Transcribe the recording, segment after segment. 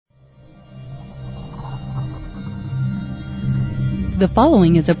The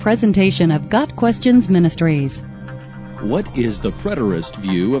following is a presentation of Got Questions Ministries. What is the preterist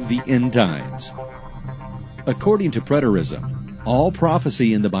view of the end times? According to preterism, all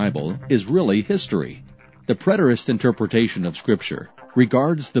prophecy in the Bible is really history. The preterist interpretation of Scripture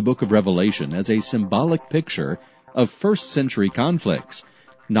regards the book of Revelation as a symbolic picture of first-century conflicts,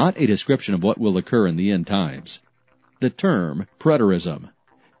 not a description of what will occur in the end times. The term preterism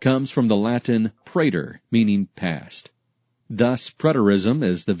comes from the Latin praeter, meaning past. Thus, preterism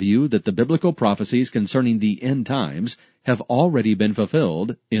is the view that the biblical prophecies concerning the end times have already been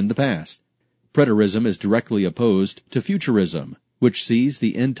fulfilled in the past. Preterism is directly opposed to futurism, which sees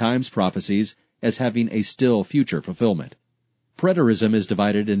the end times prophecies as having a still future fulfillment. Preterism is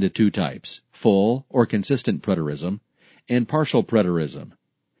divided into two types, full or consistent preterism and partial preterism.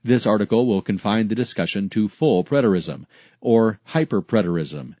 This article will confine the discussion to full preterism, or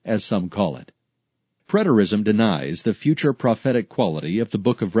hyper-preterism, as some call it. Preterism denies the future prophetic quality of the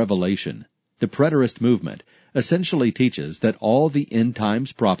book of Revelation. The preterist movement essentially teaches that all the end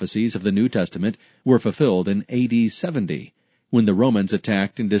times prophecies of the New Testament were fulfilled in AD 70, when the Romans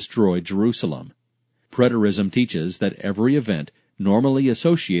attacked and destroyed Jerusalem. Preterism teaches that every event normally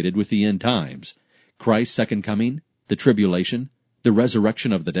associated with the end times, Christ's second coming, the tribulation, the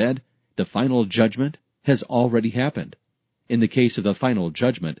resurrection of the dead, the final judgment, has already happened. In the case of the final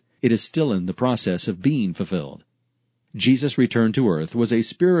judgment, it is still in the process of being fulfilled. Jesus' return to earth was a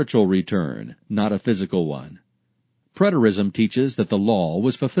spiritual return, not a physical one. Preterism teaches that the law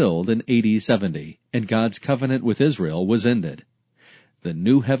was fulfilled in AD 70, and God's covenant with Israel was ended. The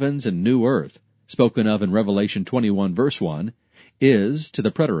new heavens and new earth, spoken of in Revelation 21 verse 1, is, to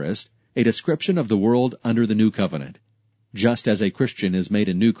the preterist, a description of the world under the new covenant. Just as a Christian is made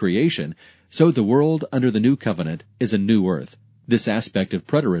a new creation, so the world under the new covenant is a new earth. This aspect of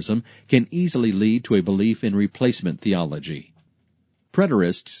preterism can easily lead to a belief in replacement theology.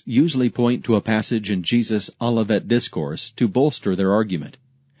 Preterists usually point to a passage in Jesus' Olivet Discourse to bolster their argument.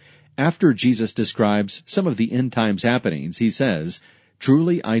 After Jesus describes some of the end times happenings, he says,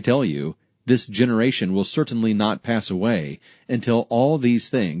 "Truly I tell you, this generation will certainly not pass away until all these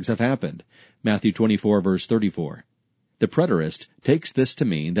things have happened." Matthew 24 verse 34. The preterist takes this to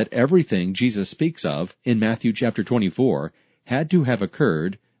mean that everything Jesus speaks of in Matthew chapter 24 had to have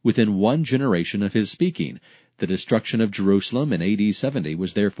occurred within one generation of his speaking. The destruction of Jerusalem in AD 70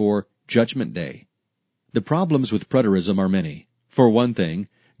 was therefore Judgment Day. The problems with preterism are many. For one thing,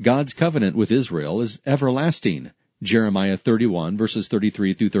 God's covenant with Israel is everlasting, Jeremiah 31 verses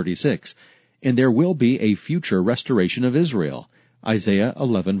 33 through 36, and there will be a future restoration of Israel, Isaiah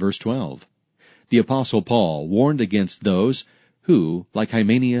 11 verse 12. The Apostle Paul warned against those who, like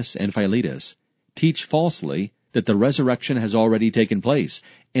Hymenaeus and Philetus, teach falsely that the resurrection has already taken place,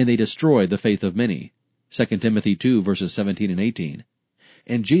 and they destroy the faith of many. 2 Timothy 2 verses 17 and 18.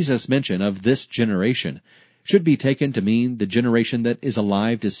 And Jesus' mention of this generation should be taken to mean the generation that is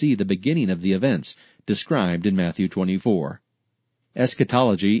alive to see the beginning of the events described in Matthew 24.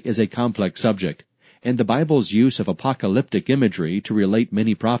 Eschatology is a complex subject, and the Bible's use of apocalyptic imagery to relate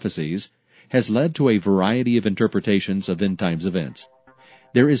many prophecies has led to a variety of interpretations of end times events.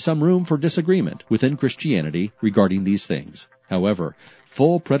 There is some room for disagreement within Christianity regarding these things. However,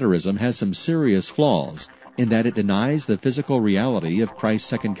 full preterism has some serious flaws in that it denies the physical reality of Christ's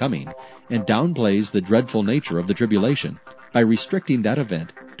second coming and downplays the dreadful nature of the tribulation by restricting that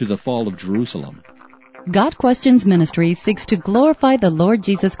event to the fall of Jerusalem. Got Questions Ministry seeks to glorify the Lord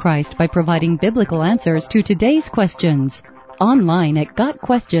Jesus Christ by providing biblical answers to today's questions. Online at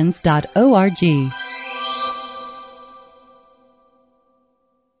gotquestions.org.